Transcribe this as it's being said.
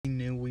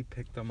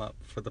picked them up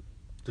for the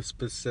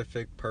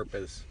specific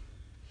purpose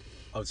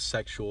of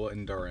sexual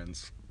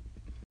endurance.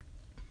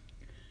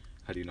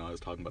 How do you know I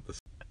was talking about this?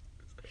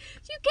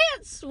 You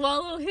can't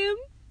swallow him.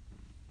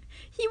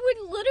 He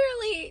would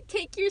literally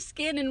take your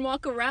skin and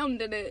walk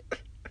around in it.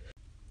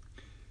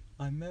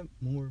 I meant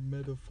more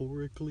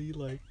metaphorically,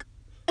 like...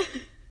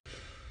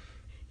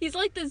 He's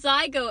like the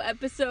Zygo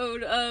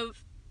episode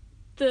of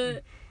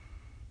the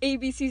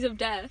ABCs of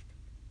Death.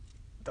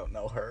 Don't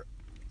know her.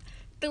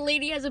 The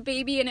lady has a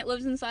baby and it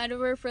lives inside of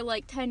her for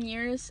like 10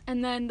 years,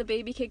 and then the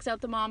baby kicks out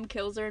the mom,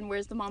 kills her, and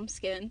wears the mom's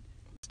skin.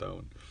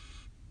 Stone.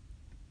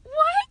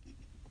 What?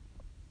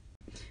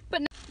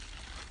 But no.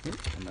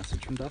 A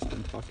message from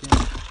Dustin. Fuck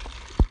yeah.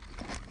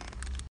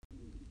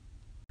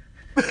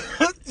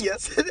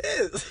 Yes, it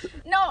is.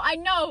 No, I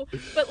know,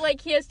 but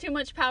like he has too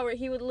much power.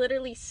 He would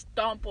literally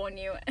stomp on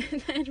you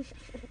and then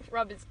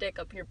rub his dick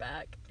up your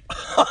back.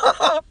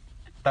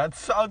 That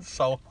sounds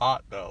so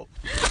hot, though.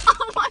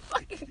 Oh my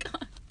fucking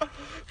god.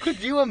 Could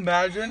you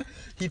imagine?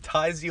 He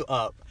ties you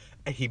up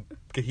and he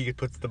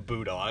puts the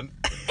boot on.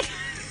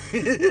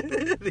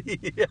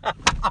 Yeah.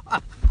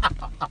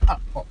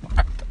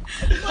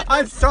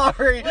 I'm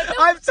sorry.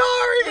 I'm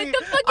sorry.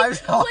 I'm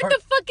sorry. What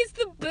the fuck is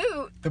the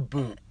boot? The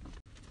boot.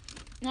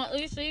 Well, at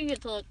least you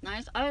get to look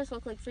nice. I just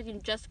look like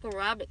freaking Jessica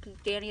Rabbit because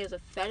Danny has a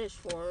fetish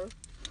for her.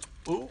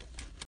 Ooh.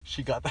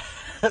 She got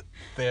that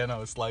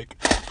Thanos, like,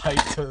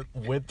 height to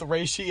width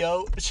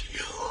ratio.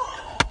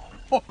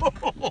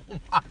 Oh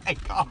my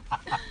god.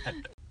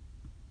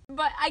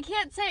 But I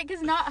can't say it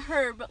because not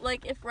her, but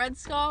like if Red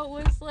Skull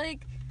was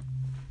like,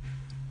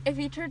 if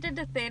he turned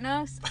into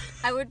Thanos,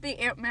 I would be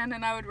Ant-Man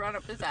and I would run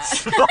up his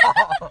ass.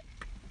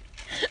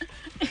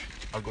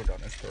 I'll go down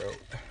his throat.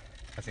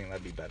 I think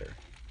that'd be better.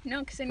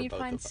 No, because then you'd both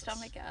find of us.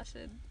 stomach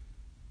acid.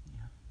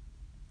 Yeah.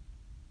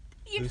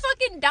 You'd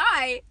fucking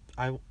die.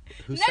 Who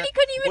Then said? he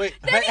couldn't even. Wait,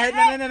 then hey,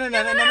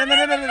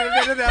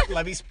 no.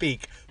 Let me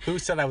speak. Who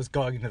said I was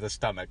going into the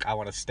stomach? I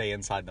want to stay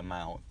inside the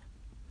mouth.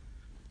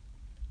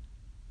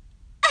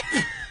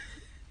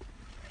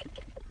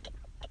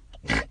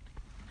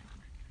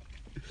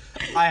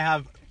 I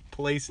have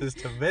places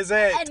to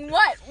visit. And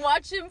what?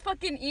 Watch him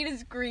fucking eat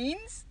his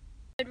greens?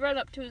 I'd run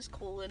up to his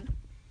colon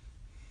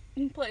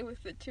and play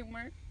with the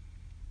tumor.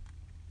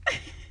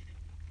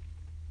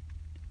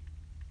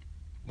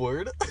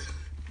 Word?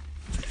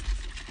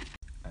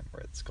 I'm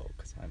Red Skull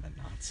because I'm a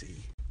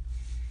Nazi.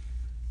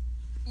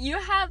 You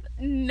have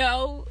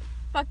no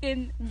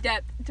fucking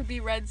depth to be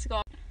Red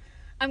Skull.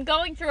 I'm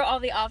going through all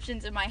the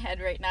options in my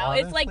head right now.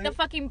 Honestly, it's like the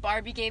fucking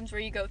Barbie games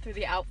where you go through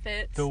the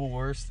outfits. The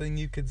worst thing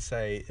you could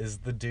say is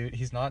the dude,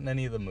 he's not in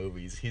any of the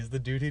movies. He's the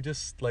dude who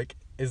just, like,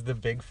 is the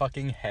big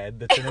fucking head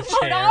that's in a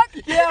chair.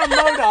 MODOK? Yeah,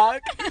 MODOK!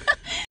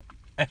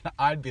 And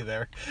I'd be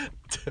there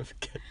to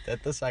get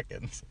at the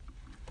seconds.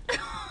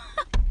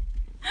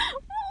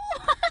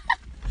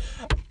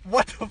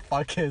 What the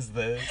fuck is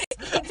this?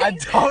 I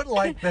don't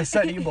like this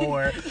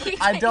anymore.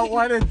 I don't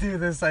want to do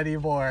this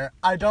anymore.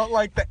 I don't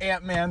like the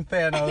Ant-Man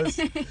Thanos.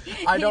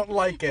 I don't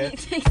like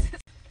it.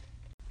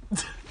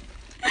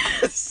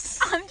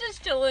 I'm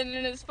just chilling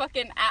in his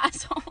fucking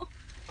asshole.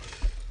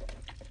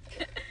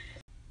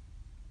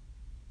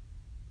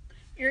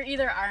 You're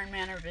either Iron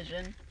Man or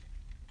Vision.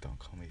 Don't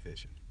call me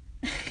Vision.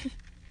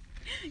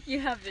 You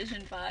have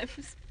Vision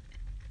vibes.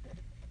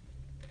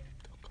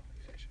 Don't call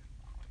me Vision.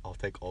 I'll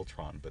take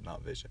Ultron, but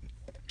not Vision.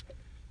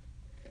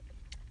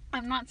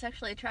 I'm not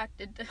sexually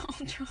attracted to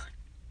Ultron.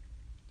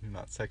 You're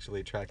not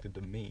sexually attracted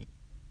to me.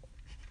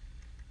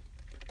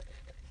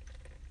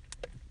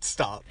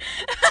 Stop.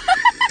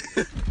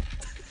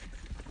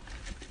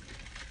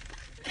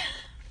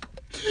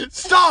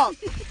 Stop!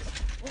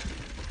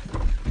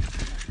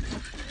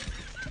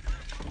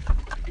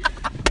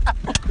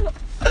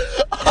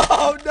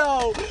 Oh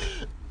no!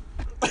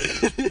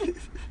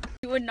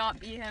 You would not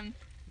be him.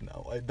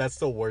 No, that's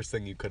the worst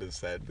thing you could have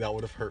said. That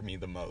would have hurt me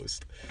the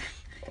most.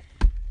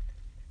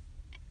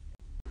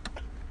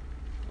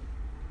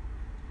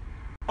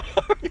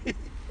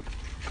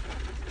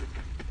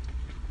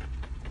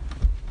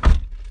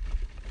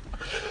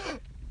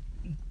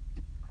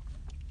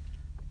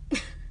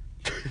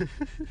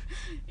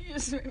 You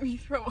just made me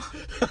throw up.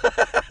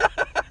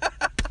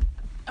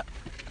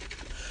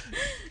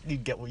 You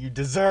get what you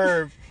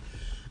deserve.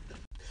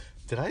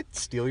 Did I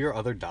steal your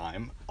other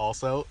dime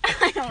also?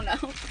 I don't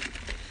know.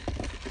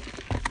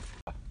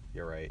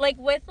 You're right. Like,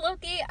 with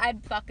Loki,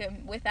 I'd fuck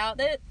him.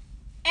 Without it,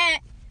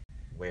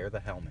 Wear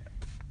the helmet.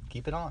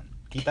 Keep it on.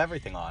 Keep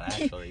everything on,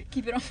 actually.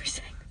 Keep it on for a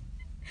second.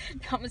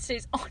 The helmet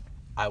stays on.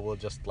 I will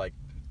just, like,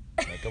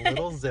 make a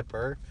little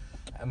zipper,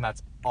 and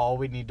that's all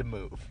we need to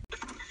move.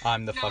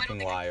 I'm the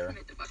fucking liar.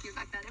 I to fuck you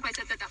back then if I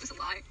said that was a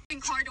lie.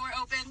 Car door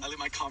open. I leave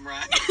my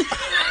comrade.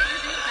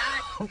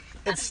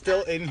 It's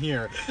still in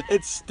here.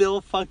 It's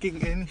still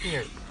fucking in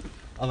here.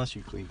 Unless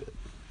you cleaned it.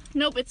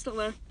 Nope, it's still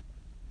there.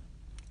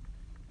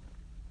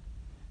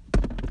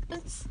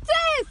 Sis!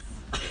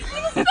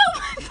 You stole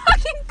my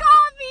fucking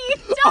coffee, you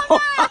dumbass!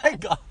 Oh my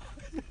god.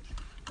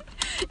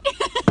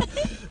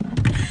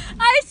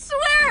 I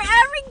swear,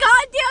 every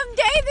goddamn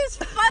day this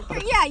fucking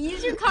Yeah,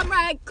 use your cum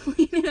rag,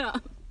 clean it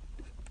up.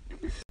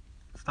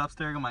 Stop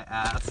staring at my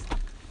ass.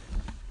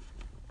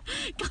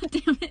 God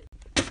damn it.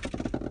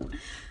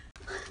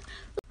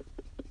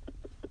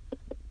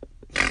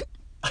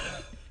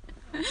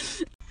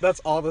 That's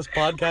all this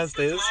podcast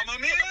is. Mamma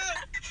mia!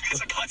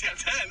 It's a goddamn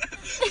 10.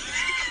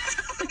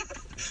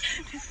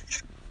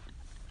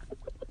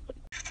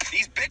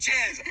 These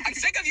bitches! I'm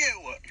sick of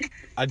you!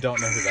 I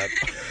don't know who that.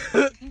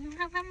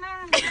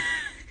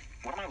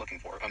 What am I looking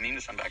for? I mean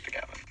to send back to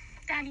Gavin.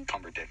 Daddy.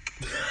 Cumber dick.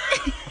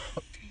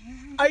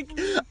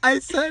 I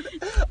said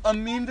a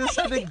meme to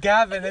send to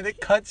Gavin and it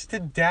cuts to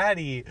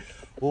Daddy.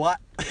 What?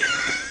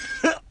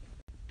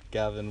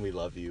 Gavin, we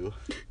love you.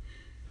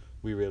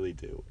 We really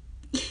do.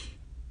 Do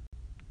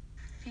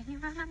you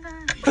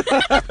remember?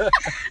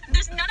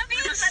 There's none of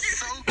these that is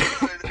So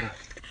good.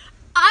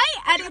 I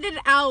edited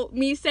out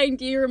me saying,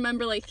 do you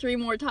remember, like 3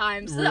 more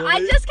times. So I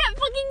Really? just kept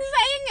fucking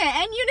saying it,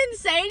 and you didn't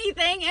say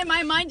anything, and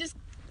my mind just...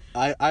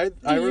 I you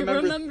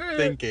remember remember?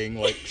 thinking,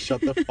 like,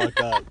 shut the fuck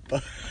up.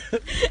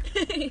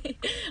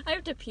 I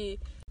have to pee.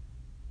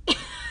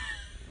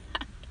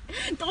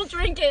 Don't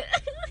drink it.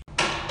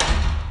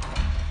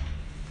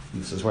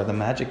 This is where the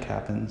magic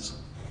happens.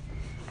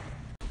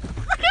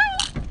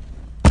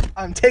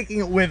 I'm taking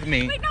it with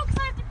me. Wait, no, because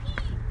I have to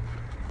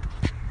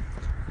pee.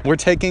 We're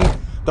taking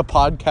the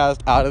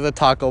podcast out of the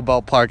Taco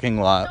Bell parking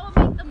lot.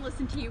 Don't make them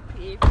listen to you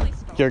pee.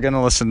 Please don't. You're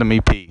gonna listen to me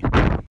pee.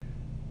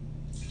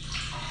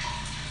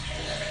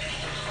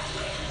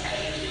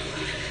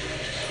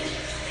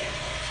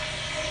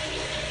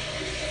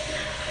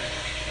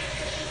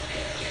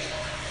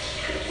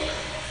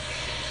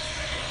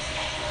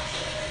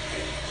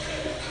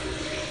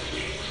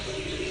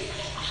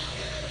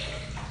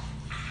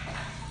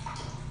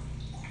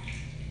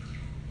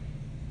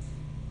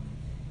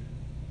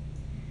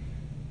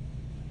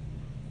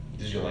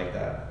 Did you like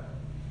that?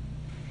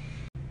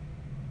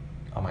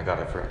 Oh my god,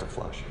 I forgot to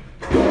flush.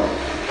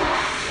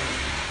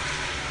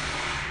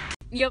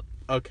 Yep.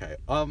 Okay,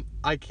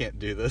 I can't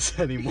do this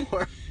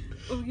anymore.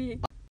 Okay.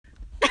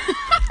 I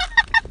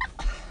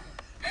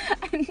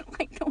didn't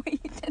like the way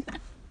you did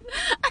that.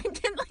 I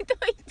didn't like the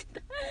way you did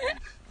that.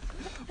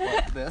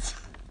 What's this?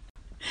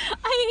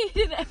 I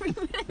hated every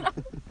minute of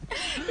it.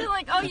 You're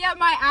like, oh yeah,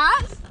 my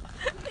ass?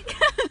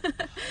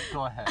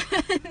 Go ahead.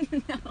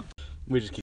 No. We just keep